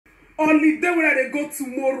holiday when they go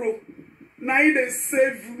tomorrow. Now they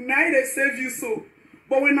save you. Now they save you so.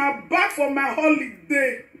 But when I'm back from my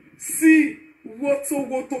holiday, see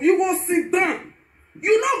woto. You go sit down.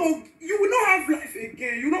 You will not have life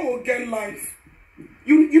again. You not go get life.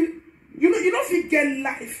 You don't fit get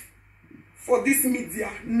life for this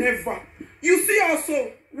media. Never. You see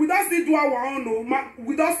also, we don't still do our own, no,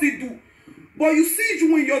 we don't still do. But you see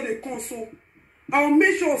you when you're the console. I'll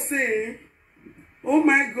make sure say, oh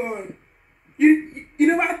my God, you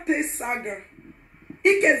never take saga.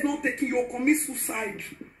 If is not taking your commit suicide,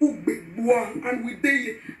 and we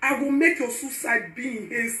day, I will make your suicide be in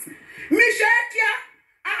haste. Michekia,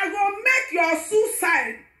 I will make your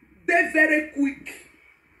suicide day very quick.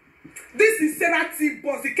 This is Sarah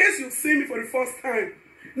T-Boss. In case you see me for the first time,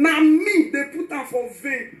 now me they put on for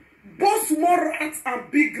vein, both small rats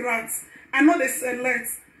and big rats. I know they select,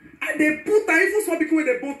 and they put on even small people when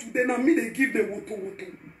they born today. Now me they give them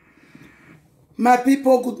woto. My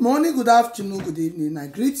people, good morning, good afternoon, good evening. I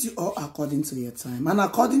greet you all according to your time and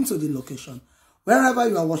according to the location, wherever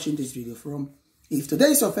you are watching this video from. If today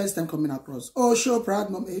is your first time coming across Osho Proud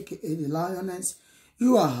Mom, aka the Lioness,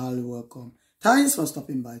 you are highly welcome. Thanks for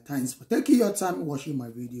stopping by. Thanks for taking your time watching my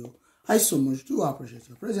video. I so much do appreciate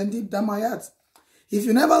your presence deep down my heart. If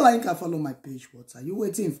you never like and follow my page, what are you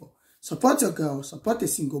waiting for? Support your girl, support a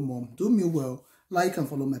single mom, do me well, like and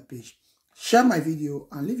follow my page. Share my video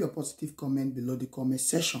and leave your positive comment below the comment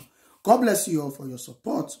section. God bless you all for your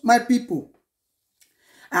support. My people,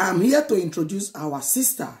 I am here to introduce our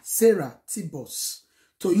sister, Sarah T-Boss,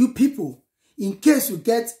 to you people. In case you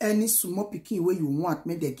get any small pikin where you want,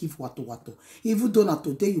 may they give wato. Even though not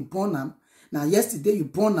today you born them, now yesterday you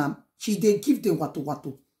born them, she they give them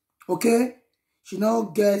wato. Okay? She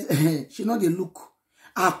not get, she not they look.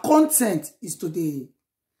 Our content is to the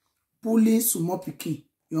bullying small pikin.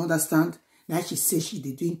 You understand? Now she says she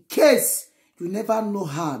did. In case you never know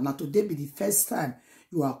her, now today be the first time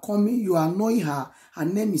you are coming, you are knowing her. Her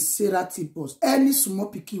name is Sarah T-Boss. Any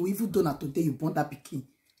small pikin, even though not today you born that pikin,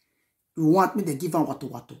 you want me to give her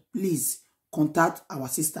wato. Please contact our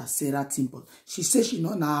sister Sarah T-Boss. She says she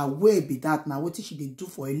know now where be that now what she did do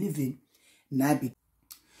for a living. Now be.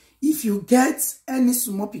 If you get any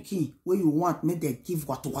small pikin where you want me to give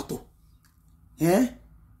wato,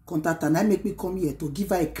 contact her and make me come here to give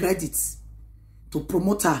her a credit to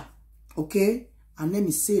promote her. Okay? Her name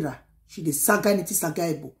is Sarah. She the saga niti saga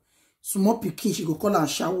ebo. Small pikin, she go call her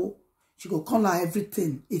shower. She go call her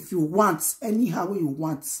everything. If you want, anyhow way you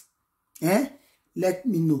want. Let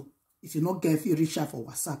me know. If you not get, if you reach her for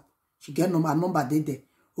WhatsApp, she get number there.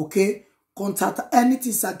 Okay? Contact her,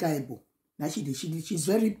 anything saga ebo. Now she's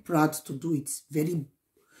very proud to do it. Very,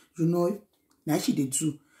 you know, now she did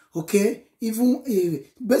do. Okay? Even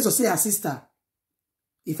based on say her sister,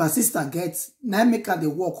 if her sister gets, now make her the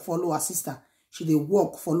walk, follow her sister. She the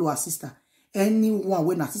walk, follow her sister. Anyone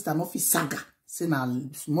when her sister not fit saga, say now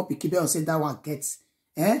small pikin or say that one gets,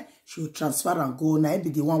 she will transfer and go. Now be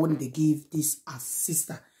the one when they give this her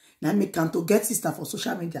sister. Now make her to get sister for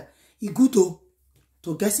social media. It good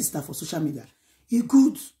to get sister for social media. It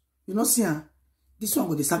good. You know, see, this one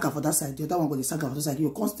go the saga for that side, the other one go the saga for that side.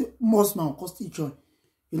 You constant most man constant join.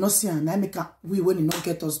 You know, see, and I make we when you not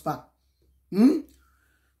get us back.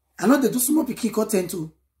 I know they do small picky content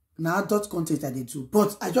too. Now adult content that they do.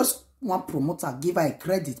 But I just want promoter, give her a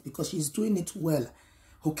credit because she's doing it well.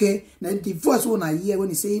 Okay? Now the voice when I hear when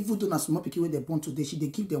he say even though na small picky when they born today, they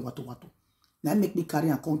give them wato. Now make me carry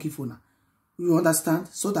and conky for now. You understand?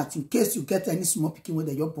 So that in case you get any small picky when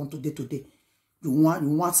they you're born today, you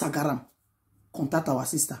want sagaram, contact our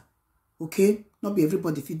sister. Okay? Not be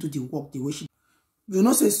everybody if you do the work the way she. You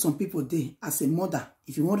know, say some people they as a mother,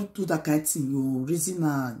 if you want to do that kind of thing, you reason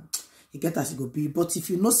you get as it go be. But if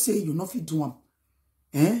you not say you not fit do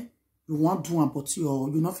them, you want do them, but you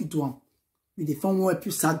not fit do them. With the phone where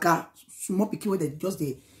you saga, small people they just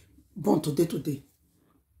they born today.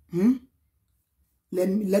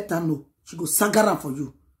 Let her know. She go sagaram for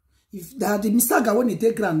you. If the misaga when they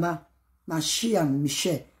take grand now she and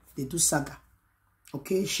Michelle they do saga.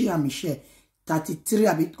 Okay, she and Michelle 33,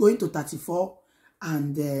 I be going to 34.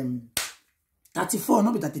 And 34,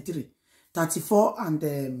 not be 33, 34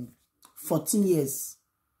 and 14 years.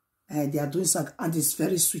 They are doing saga, and it's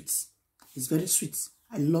very sweet. It's very sweet.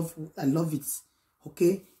 I love it.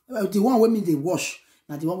 Okay, the one when they wash,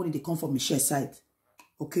 now the one when they come from Michelle's side.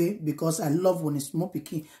 Okay, because I love when it's small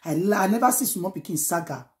pikin. I never see small pikin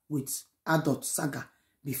saga with adult saga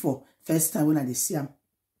before. First time when I see him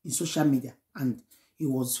in social media, and it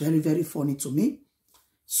was very, very funny to me.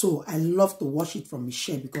 So I love to watch it from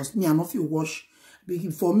Michelle because me, I know if you watch.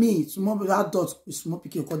 For me, small adults with small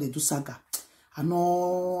pikin, they do saga. I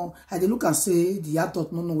know I dey look and say the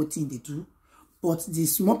adult no know what thing they do, but the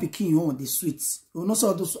small pikin on the sweets. You know,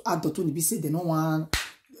 so those adult when be say they no want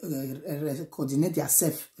coordinate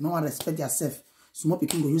themselves, they no want respect themselves. Small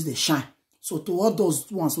pikin go use the shine. So to all those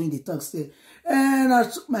ones when they talk say,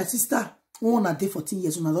 my sister, one a day 14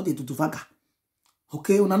 years, una not they do vaga.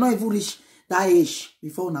 Okay, una not even reach that age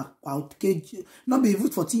before una okay. Not be even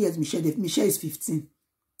 14 years. Michelle is 15.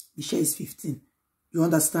 Michelle is 15. You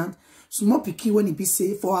understand? Small pikin when he be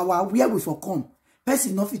say for our where we for come.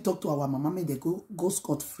 Person not fit talk to our mama, make they go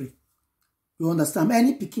scot free. You understand?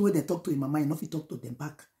 Any pikin when they talk to him mama, not fit talk to them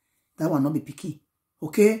back. That one not be pikin.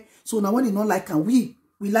 Okay? So now when they not like and we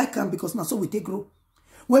like them because now so we take grow.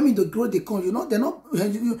 When we grow, they come, you know, they're not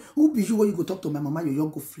who be you when you go talk to my mama, you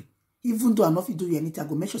go free. Even though I not fit do you anything, I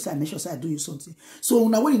go make sure I do you something. So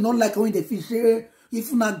now when you not like when they feel say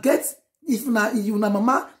if you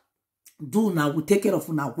mama do now we take care of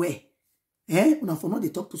una way. Una for not they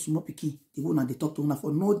talk to small pikin, the one they talk to una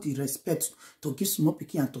for know the respect to give small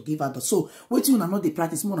pikin and to give others. So waiting una not they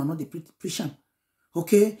practice more, not they preach.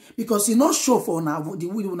 Okay, because you not sure for una the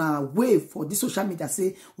way una way for this social media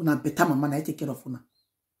say una better mama na take care of una.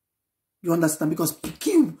 You understand? Because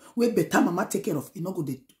pikin wey better mama take care of, you not go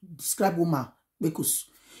they describe woman because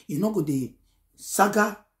you not go they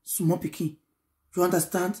saga small pikin. You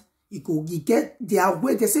understand? You get their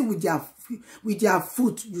way. They say with their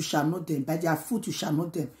foot you shall know them. By their foot you shall know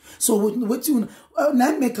them. So what you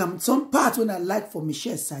now make some part when I like for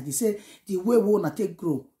Michelle's side. They say the way we wanna take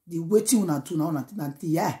grow, the way you wanna do now, wanna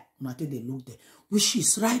take they look there. Which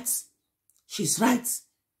is right. She's right.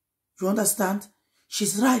 You understand?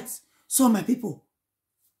 She's right. So my people,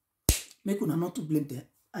 make una not to blame them.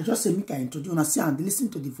 I just say make I introduce una see and listen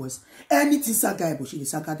to the voice. Anything saga but she the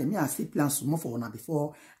saga them. Me I still plan some more for una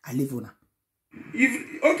before I leave una.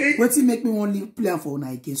 If okay. What it make me want to plan for una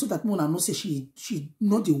again so that una know say she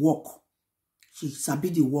know the work. She sabi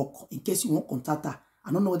the work. In case you want contact her,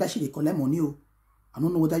 I don't know whether she dey collect money o. I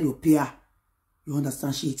don't know whether you pay her. You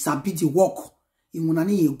understand? She sabi the work. In una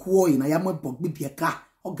ni ego ina ya mo bog bibieka.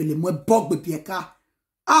 Ogele mo bog bibieka.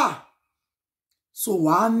 Ah. So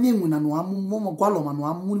wa ni una no amu mo gwalo ma no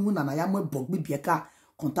amu ni una na ya mo bog bibieka.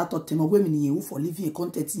 Contact her tema we me you for living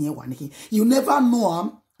content in one. You never know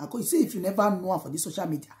am. I could say if you never know for this social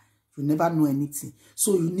media, you never know anything.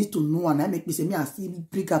 So you need to know, and I make me say me and still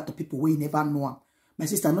bring out to people where you never know. My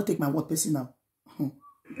sister, not take my word personal. They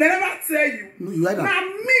never tell you. No, you hear that? Now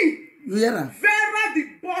me. You hear that? Vera, the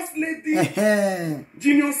boss lady,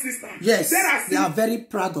 junior sister. Yes, they are very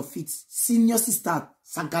proud of it. Senior sister,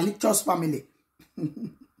 Sagalichos family.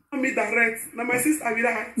 Me direct. Now my sister be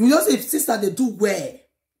that. You know, if sister they do well,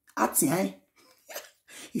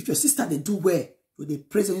 if your sister they do well, they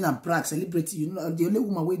praise you and brag, celebrate you. Know, the only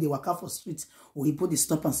woman where they walk out for streets or you put the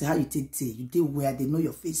stop and say how you take tea. You did where they know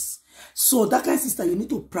your face. So that kind of sister, you need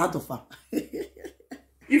to be proud of her.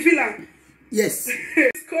 You feel like? Yes.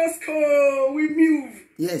 Costco, we move.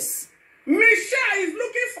 Yes. Michelle is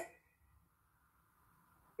looking for.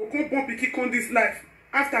 You can't bump Piki on this life.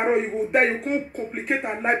 After all, you will die. You can't complicate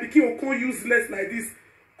her life. Piki will can't useless like this.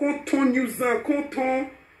 Can't turn user. Can't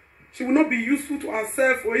turn. She will not be useful to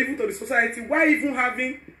herself or even to the society. Why even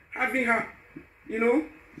having her? You know?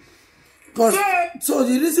 So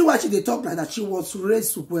the reason why she they talk like that, she was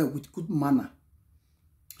raised well with good manner.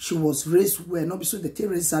 She was raised well, not because they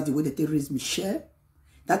raised her the way they raised Michelle.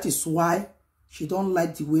 That is why she don't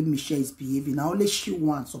like the way Michelle is behaving. Now only she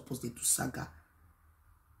wants supposed to do saga.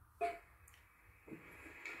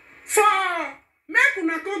 For make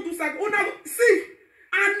una come do saga. Una see,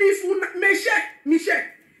 and if una Michelle.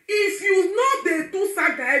 If you know they do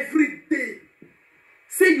saga every day,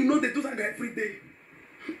 say you know they do saga every day.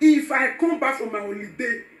 If I come back from my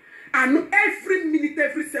holiday, I know every minute,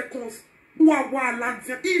 every second,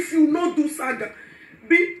 if you know do saga,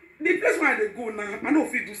 the place where they go now, I know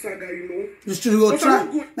if you do saga, you know. You should go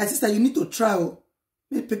try. My sister, you need to try.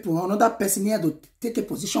 Make people, another person here to take a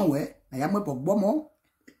position where I am a bomb.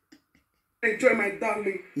 Enjoy my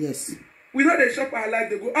darling. Yes. We know they shop our life,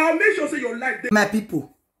 they go. I'll make sure say your life. My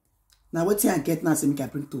people. Now what I get now say me can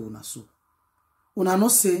bring to una so. Una no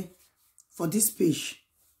say for this page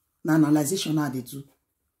na analyzation now they do.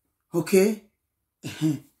 Okay?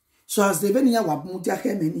 So as they when you wa mudia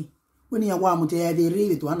many when you wa mudia they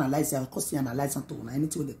really to analyze of course analyze to una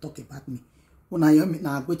anything they talk about me. Una you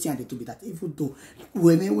na wetin they to be that even though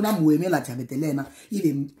we me una we me like betele na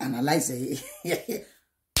even analyze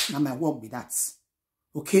na my work be that.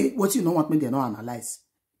 Okay? What you know what me they not analyze.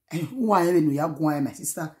 Why even you go my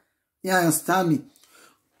sister. You understand me?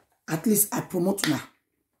 At least I promote now.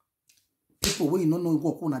 People when you don't know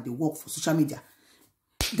work on they work for social media.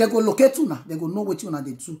 They go locate una. They go know what una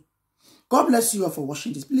they do. God bless you all for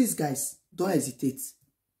watching this. Please, guys, don't hesitate.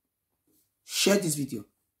 Share this video.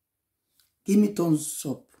 Give me thumbs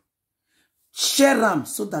up. Share them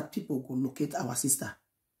so that people go locate our sister.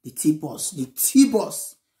 The T-Boss. The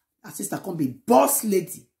T-Boss. Our sister can be boss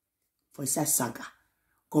lady for inside saga.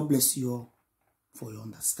 God bless you all for your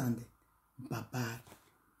understanding. Bye-bye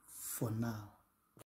for now.